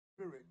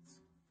Spirit,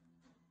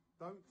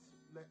 don't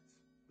let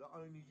the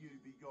only you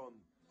be gone.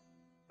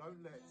 Don't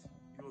let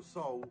your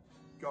soul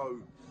go.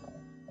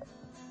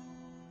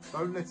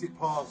 Don't let it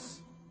pass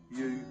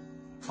you.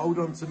 Hold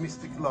on to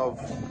mystic love.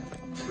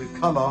 With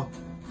colour,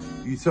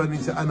 you turn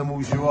into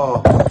animals you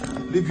are.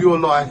 Live your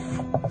life.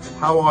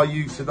 How are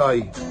you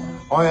today?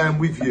 I am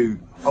with you.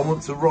 I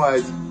want to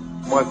ride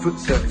my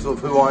footsteps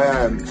of who I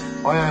am.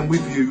 I am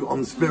with you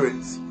on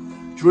spirit.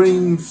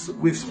 Dreams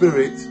with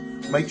spirit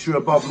makes you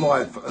above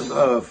life and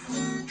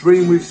earth.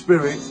 Dream with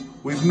spirit,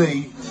 with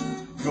me,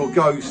 your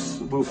ghosts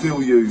will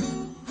feel you.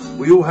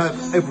 We all have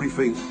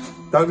everything.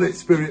 Don't let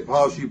spirit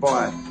pass you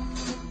by.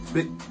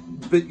 But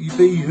you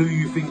be who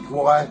you think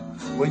why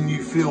when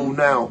you feel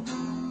now.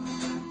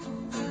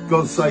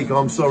 God's sake,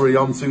 I'm sorry,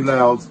 I'm too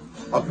loud.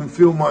 I can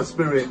feel my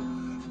spirit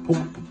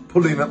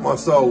pulling at my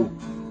soul.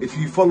 If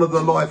you follow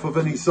the life of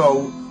any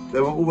soul,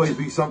 there will always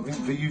be something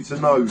for you to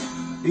know.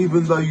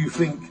 Even though you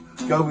think,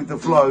 go with the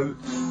flow.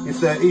 If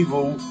they're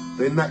evil,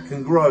 then that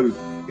can grow.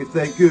 If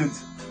they're good,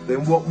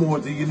 then what more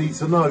do you need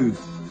to know?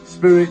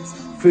 Spirit,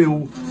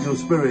 feel your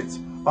spirit.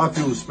 I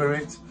feel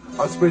spirit.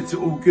 I spread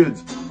to all good.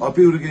 I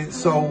build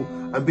against soul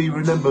and be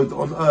remembered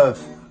on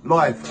earth,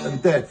 life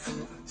and death.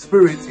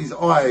 Spirit is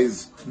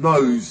eyes,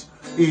 nose,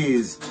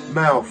 ears,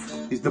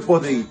 mouth, is the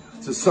body.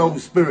 To soul,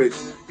 spirit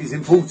is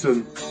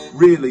important.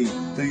 Really,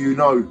 do you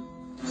know?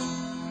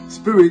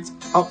 Spirit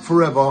up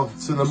forever,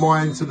 to the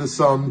mind, to the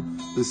sun.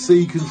 The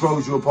sea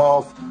controls your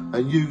path,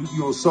 and you,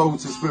 your soul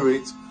to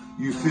spirit,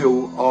 you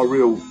feel are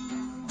real.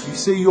 You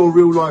see your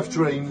real life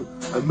dream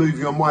and move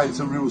your mind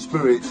to real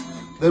spirit.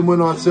 Then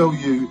when I tell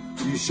you,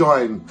 you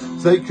shine.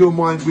 Take your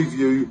mind with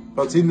you,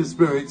 but in the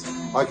spirit,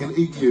 I can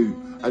eat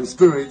you, and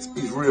spirit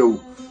is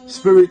real.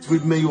 Spirit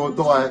with me or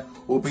die,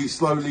 or be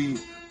slowly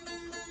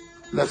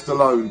left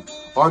alone.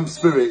 I'm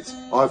spirit,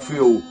 I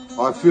feel,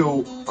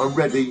 I'm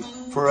ready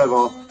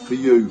forever for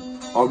you.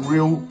 I'm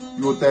real,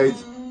 you're dead,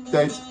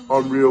 dead,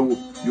 I'm real,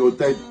 you're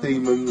dead,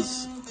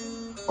 demons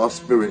are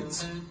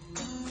spirit.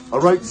 I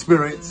wrote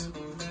Spirit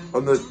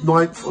on the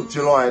 9th of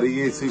July of the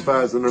year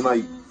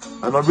 2008,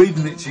 and I'm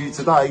reading it to you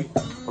today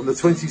on the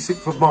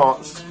 26th of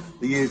March,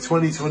 the year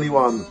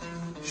 2021.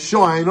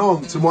 Shine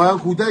on to my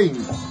Uncle Dean.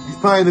 He's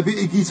playing a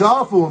bit of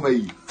guitar for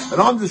me,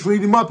 and I'm just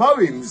reading my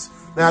poems.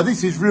 Now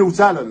this is real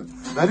talent.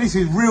 Now this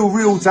is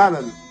real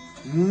talent.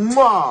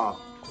 Mwah!